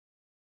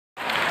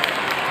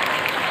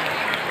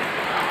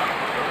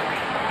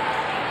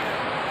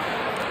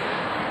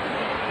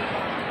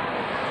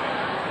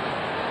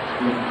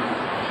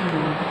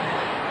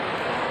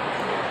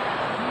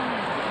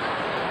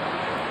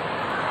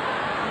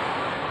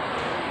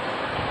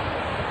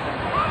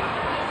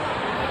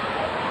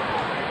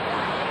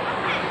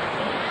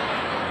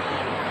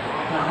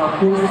ขอบ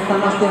คุณส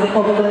ำหรับเสียงปร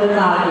บมือ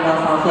จากเรา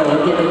สาวสวยและ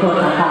เกียรติทุกคน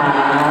นะคะ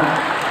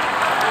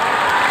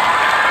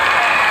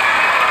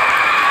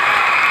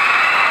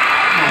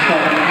สวั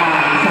สดีค่ะ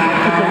ช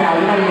าติยา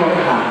วิไลวง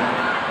ศ์ค่ะ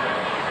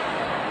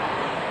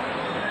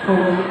ผ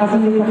มอัศ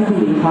วินศักดิ์ศ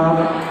รีครับ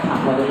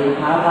วันนี้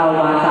ครับเรา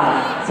มาจาก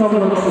ชม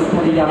รมสุนท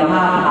รียภ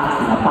าพทาง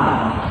ศิลปะ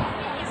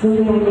ซึ่งใน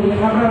วันนี้นะ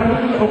ครับเราได้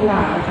มีโอกา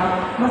สนะครับ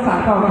มาสาน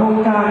ต่อโครง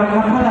การนะค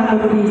รับพลังด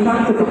นตรีสร้าง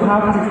สุขภาพ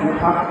จิตนะ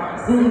ครับ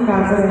ซึ่งกา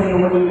รแสดงใน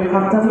วันนี้นะค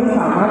รับจะไม่ส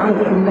ามารถเกิด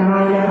ขึ้นได้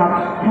นะครับ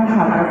ถ้าข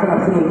าดการสนับ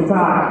สนุนจ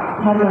าก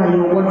ท่านนาย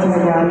กวัชร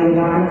ยาลี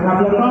นะนะครับ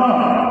แล้วก็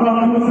กอง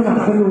ทุนสนับ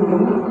สนุน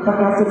ประ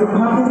กันสุขภ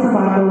าพเทศบ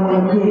าลตำบ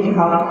ลเพียงค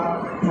รับ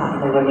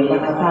ในวันนี้น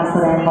ะครับการแส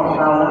ดงของ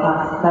เรานะครับ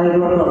ได้ร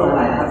วบรวมห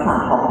ลายทักษะ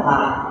ของทา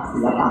งศิ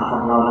ลปะขอ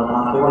งเรานะครั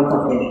บไม่ว่าจะ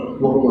เป็น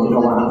วงโยธ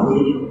วาทิ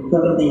ด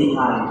นตรีไท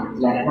ย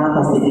และนาฏ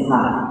ศิลป์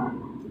ค่ะ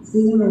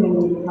ซึ่งในวัน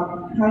นี้ครับ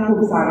ทางกลุ่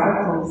มสาระ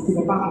ของศิล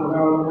ปะของเร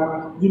านะครับ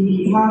ยินดี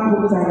ภาคภู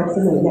มิใจนำเส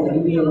นออย่าง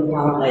ยิ่งยวดนะค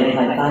รับในภ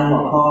ายใต้หั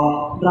วข้อ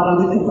รำ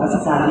ลึกถึงรัช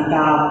กาลที่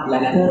 9 และ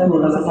เทิดทูน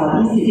รัชกาล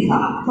ที่ 10 ค่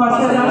ะขอเ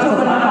ชิญรับชม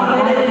รับฟังได้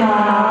เลยค่ะ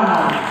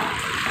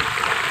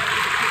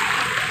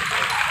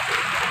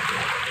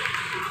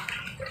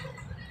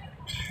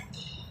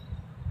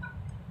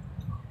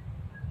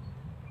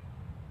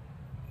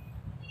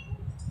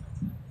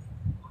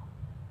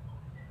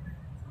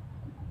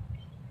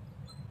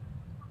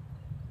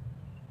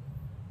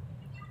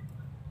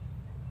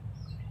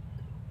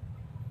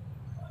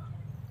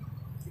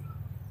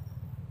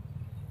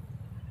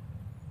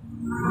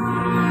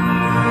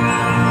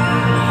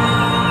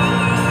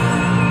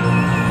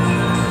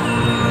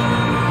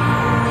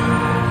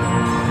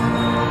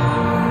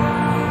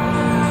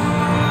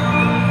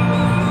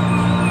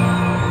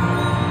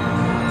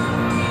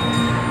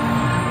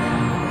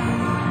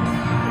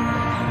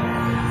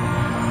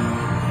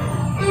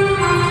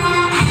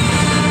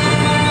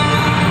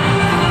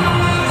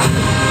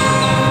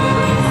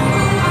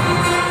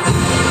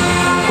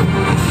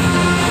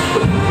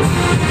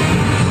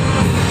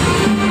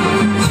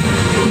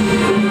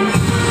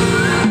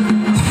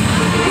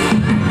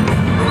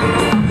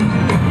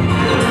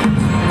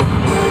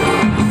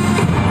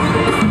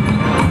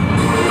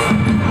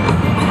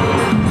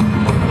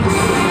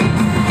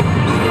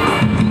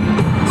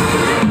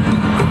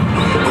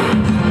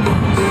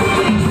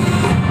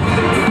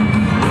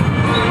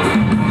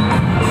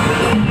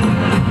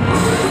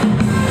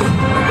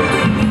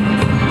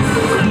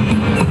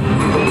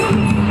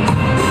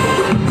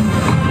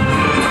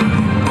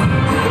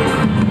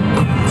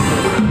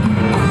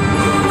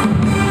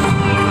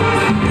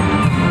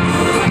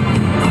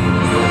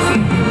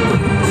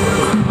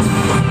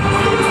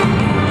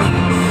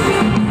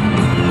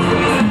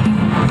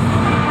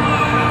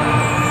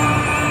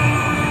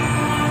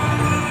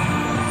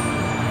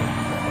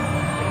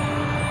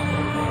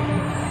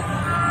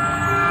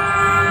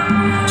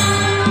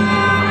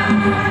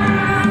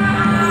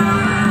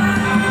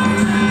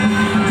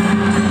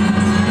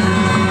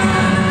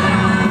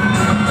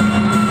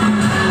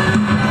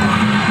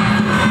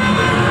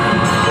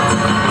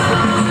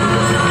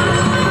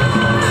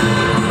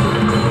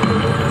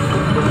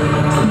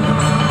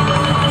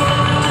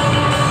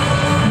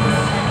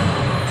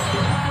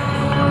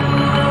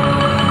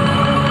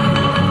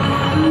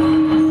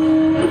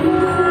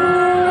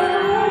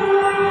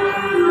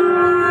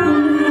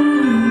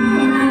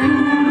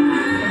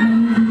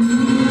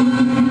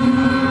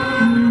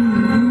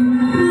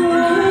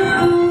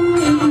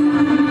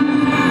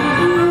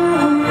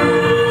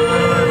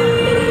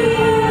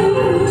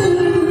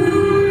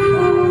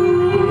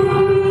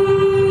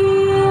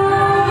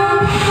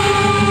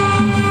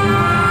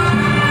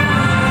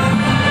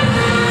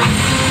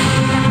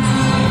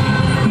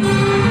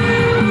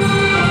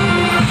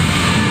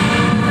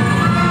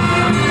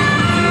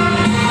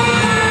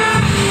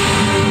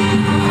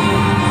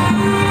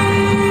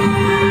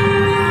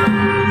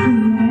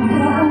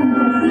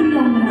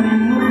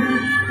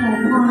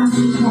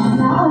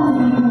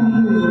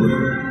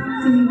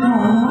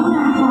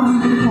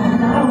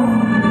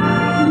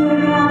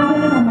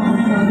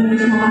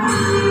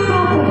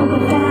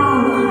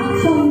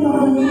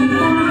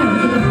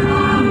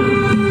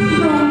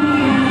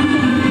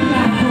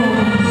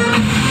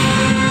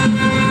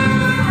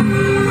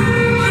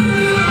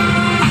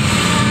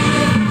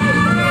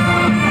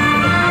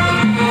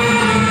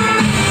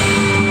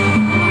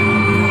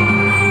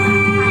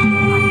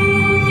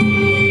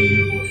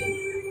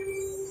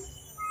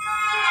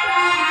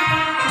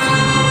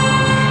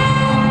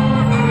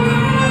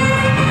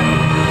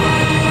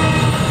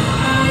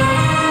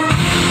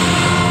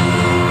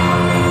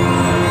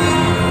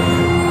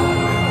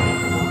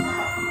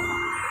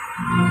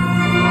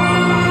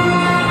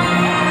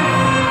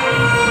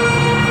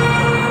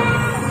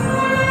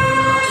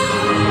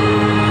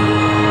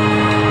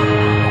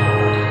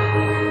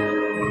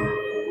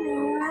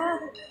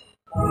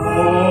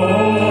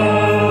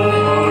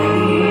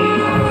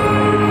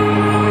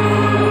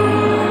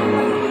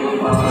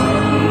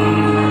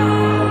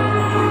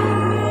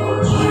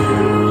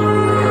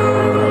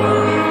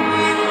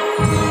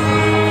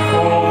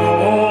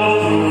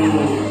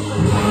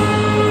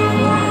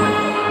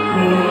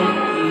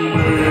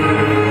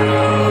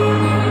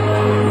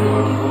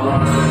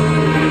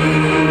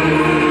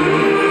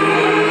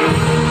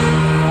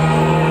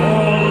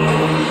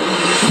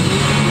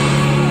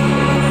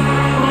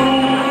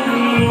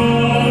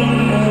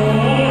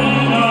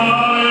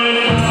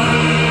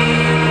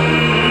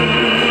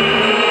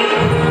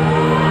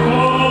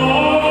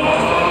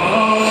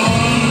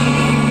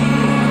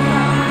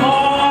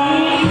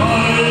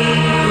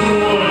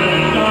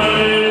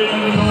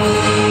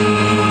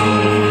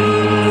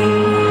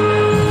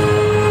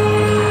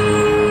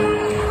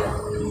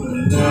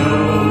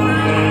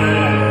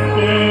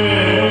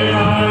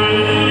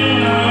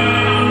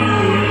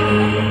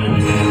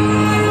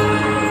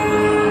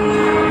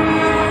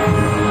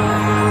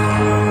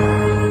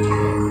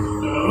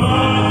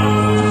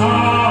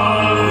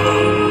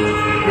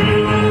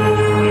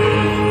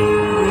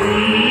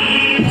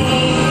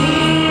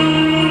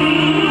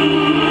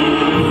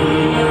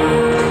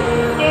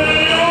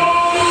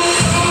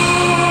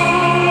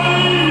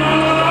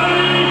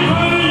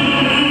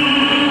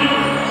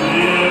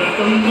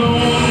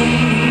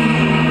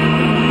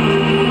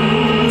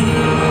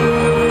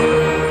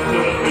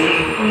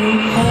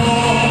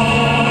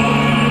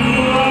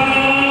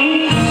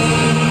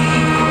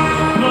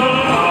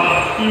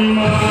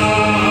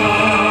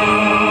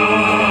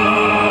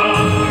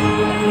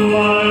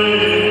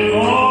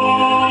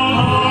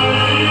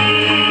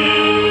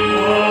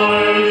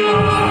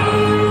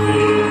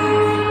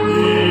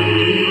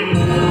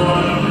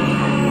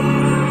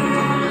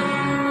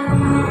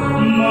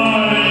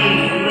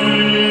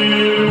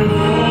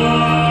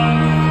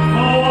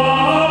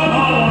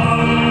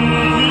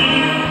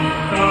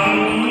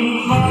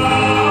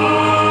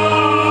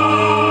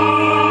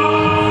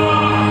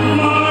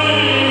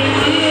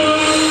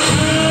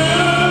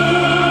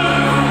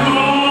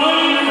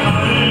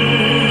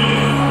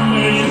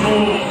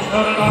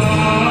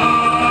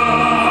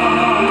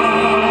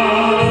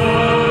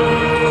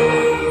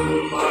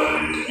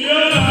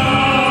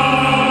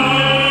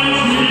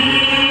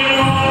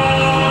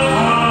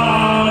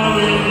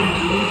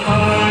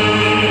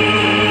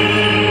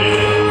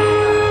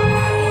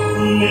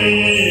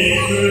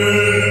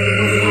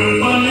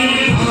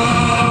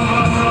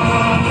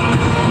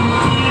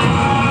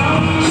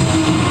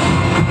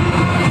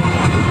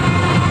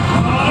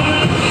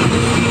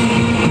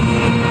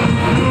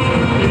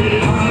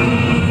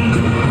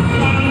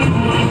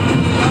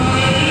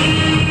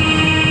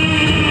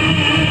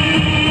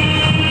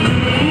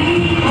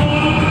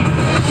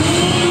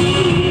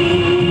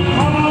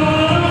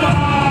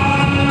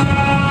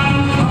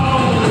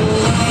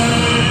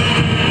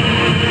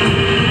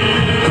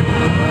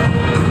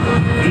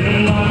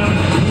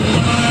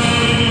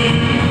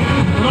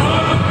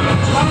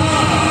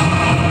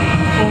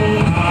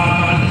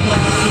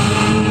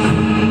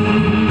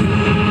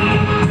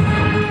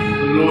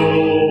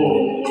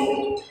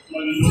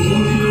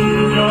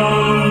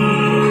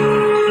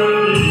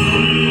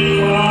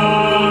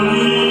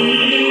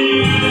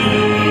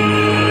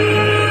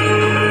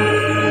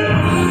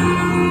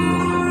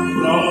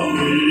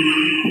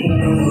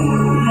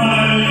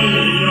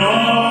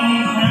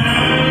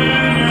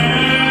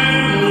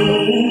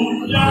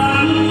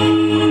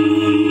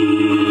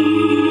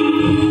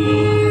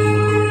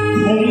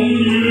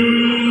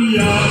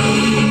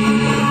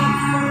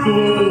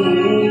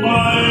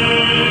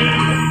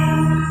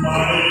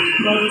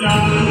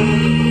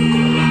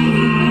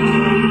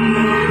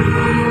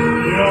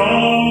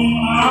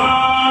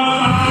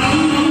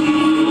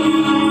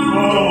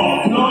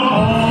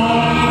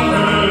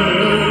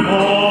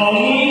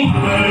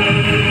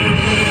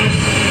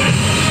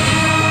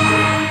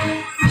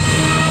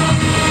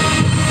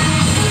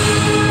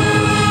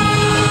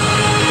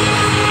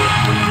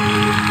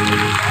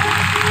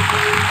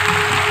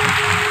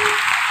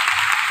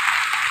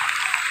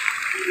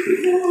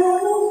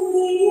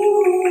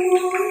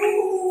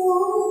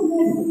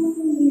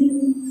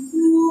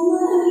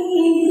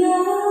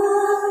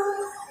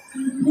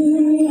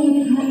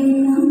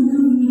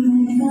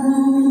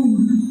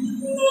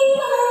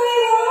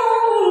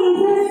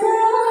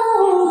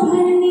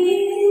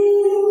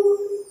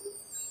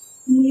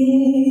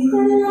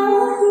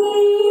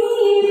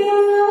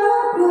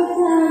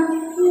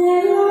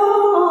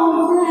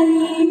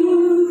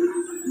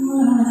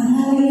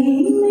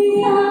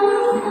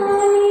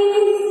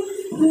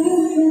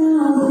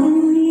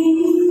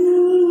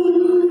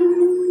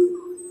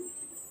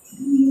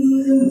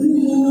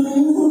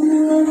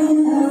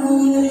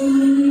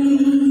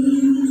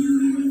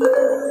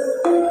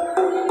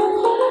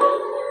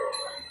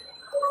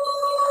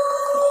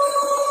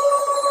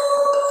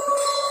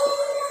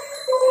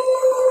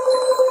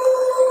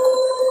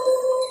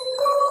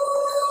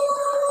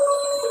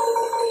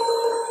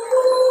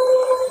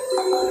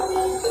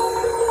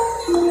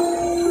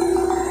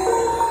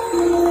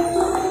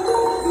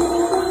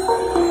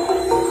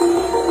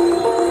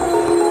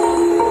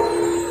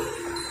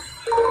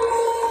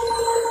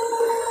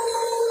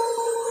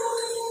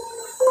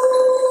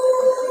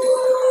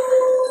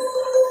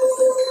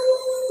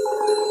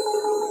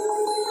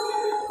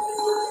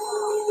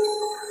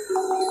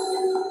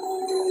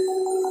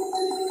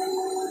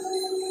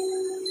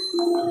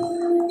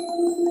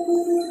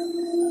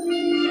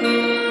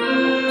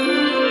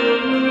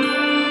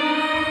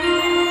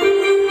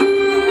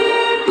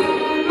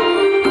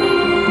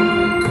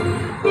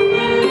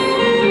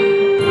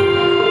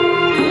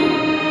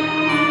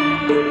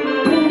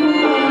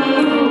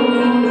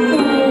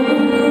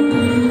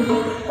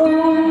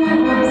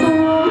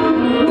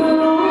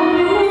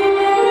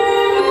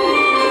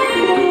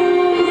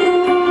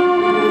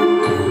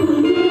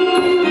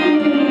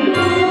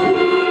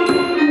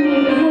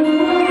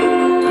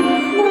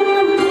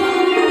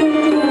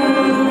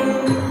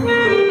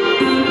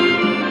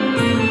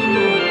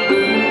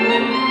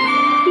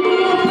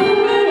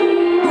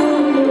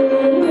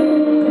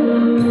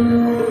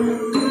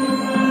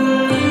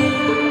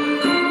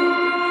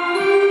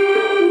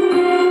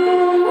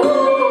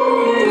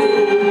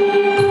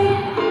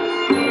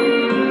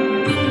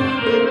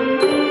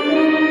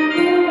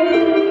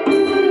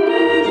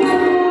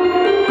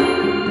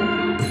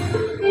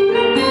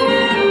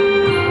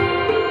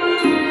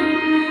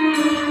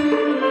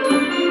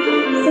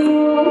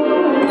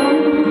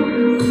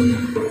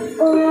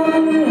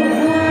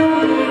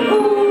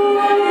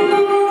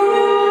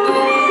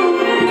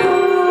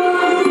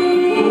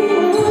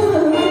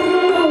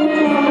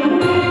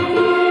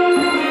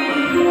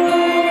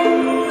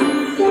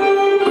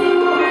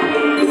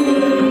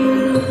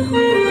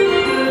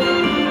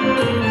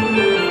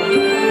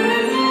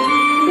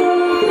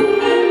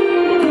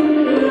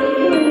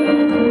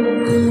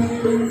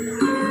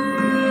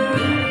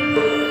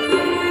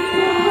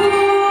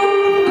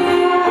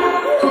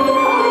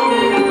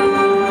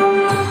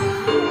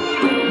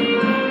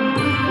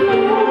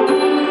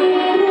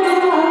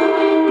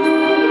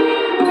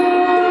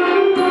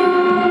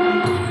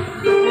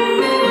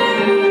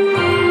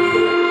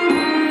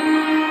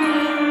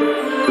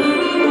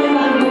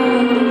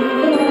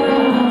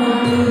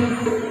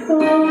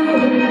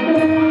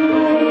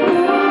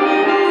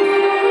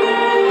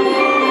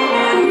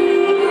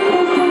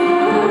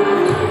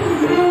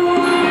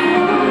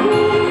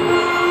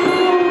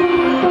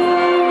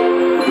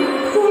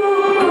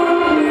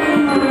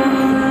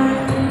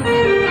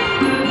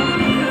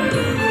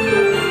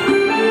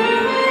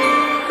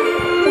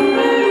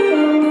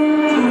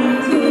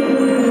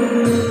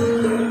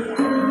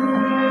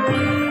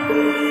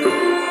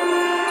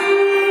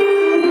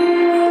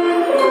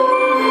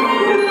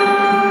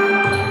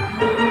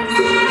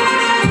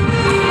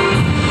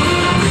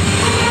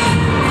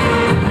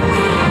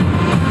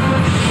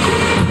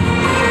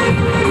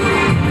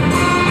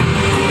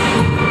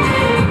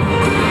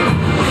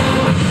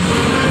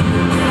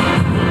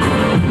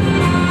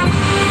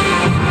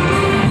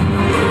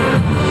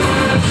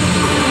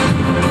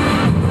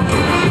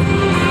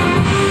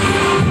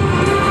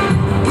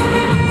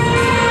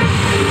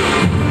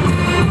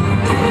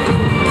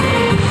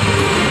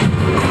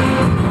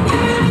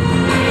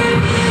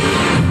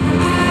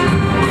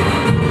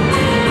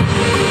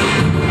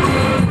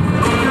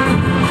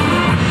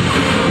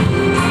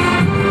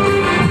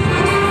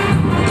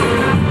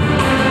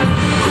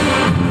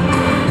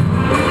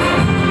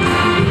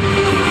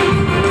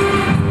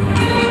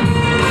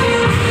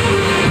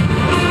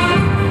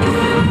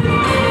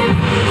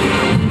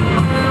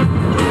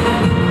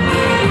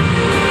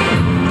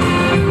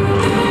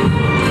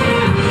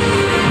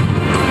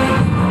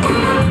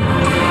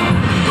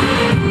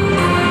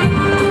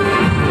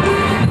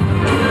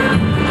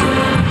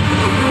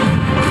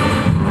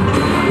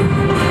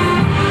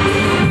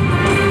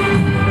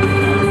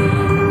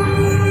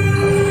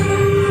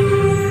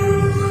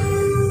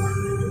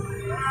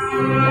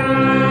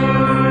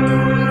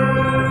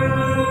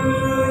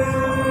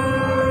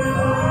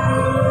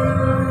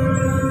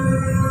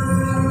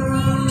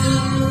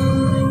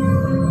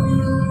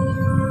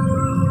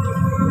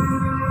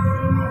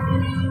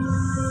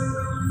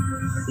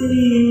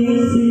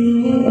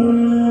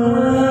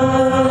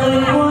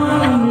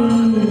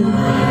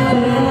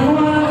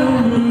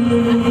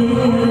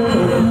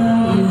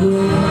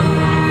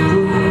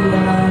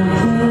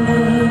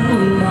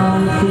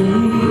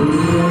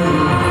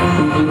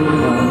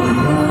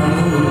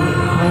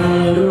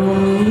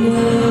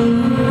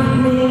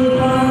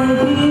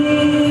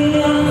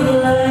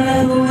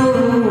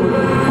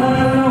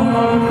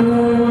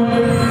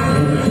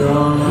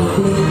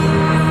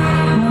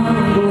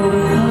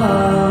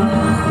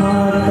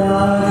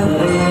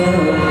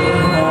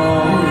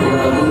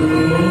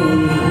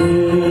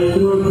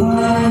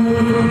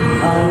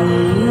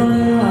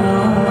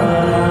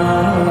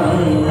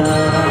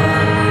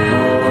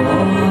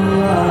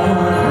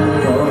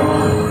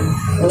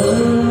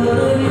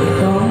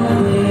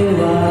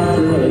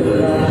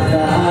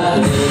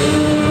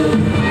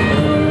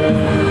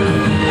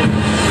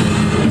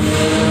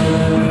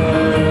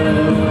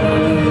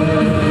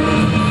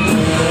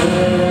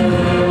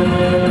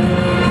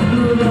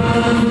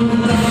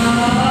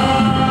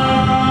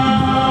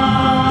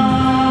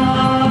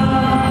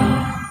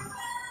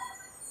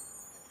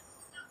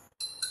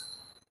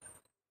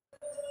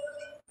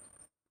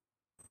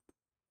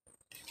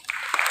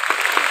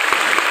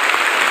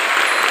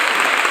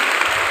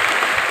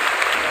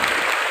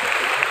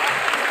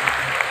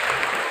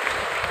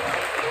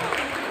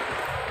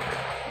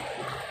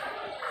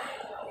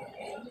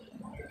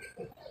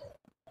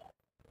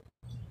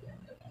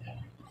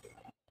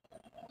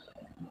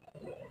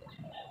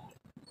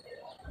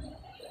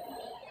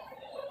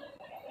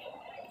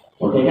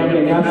โอเคครับเป็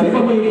นครับเสียงปร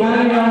บมือครั้ง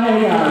นะครับให้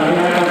กับ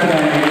การแสด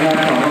งนะครับ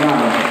ของเรา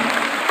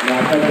นะค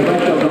รับก็ถือว่า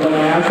จบลงแ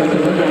ล้วสวย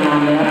ๆงดงาม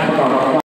นะครับประกอบ